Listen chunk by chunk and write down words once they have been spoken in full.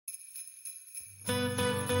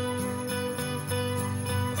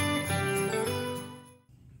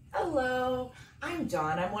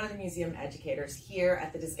Dawn. I'm one of the museum educators here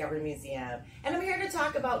at the Discovery Museum, and I'm here to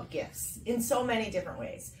talk about gifts in so many different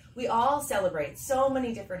ways. We all celebrate so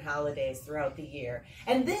many different holidays throughout the year,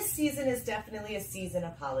 and this season is definitely a season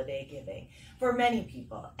of holiday giving for many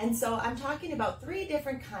people. And so I'm talking about 3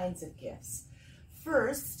 different kinds of gifts.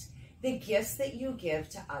 First, the gifts that you give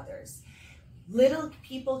to others. Little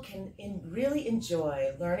people can really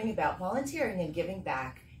enjoy learning about volunteering and giving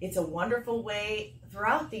back. It's a wonderful way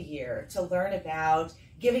throughout the year to learn about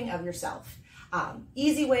giving of yourself.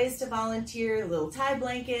 Easy ways to volunteer, little tie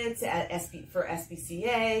blankets for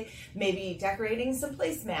SPCA, maybe decorating some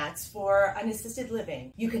placemats for unassisted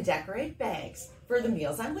living. You can decorate bags for the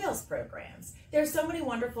Meals on Wheels programs. There's so many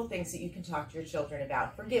wonderful things that you can talk to your children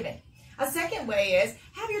about for giving. A second way is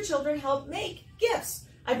have your children help make gifts.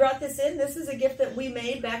 I brought this in. This is a gift that we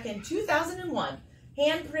made back in 2001.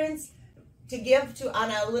 Handprints to give to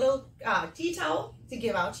on a little tea towel to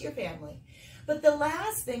give out to your family. But the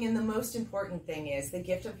last thing and the most important thing is the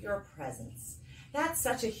gift of your presence. That's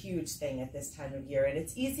such a huge thing at this time of year, and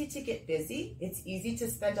it's easy to get busy. It's easy to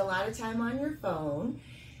spend a lot of time on your phone.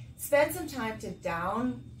 Spend some time to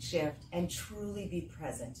downshift and truly be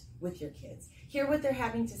present with your kids. Hear what they're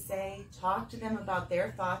having to say, talk to them about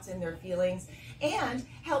their thoughts and their feelings, and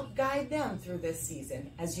help guide them through this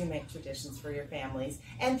season as you make traditions for your families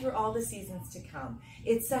and through all the seasons to come.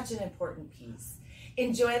 It's such an important piece.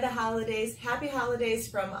 Enjoy the holidays. Happy holidays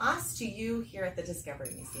from us to you here at the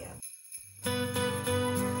Discovery Museum.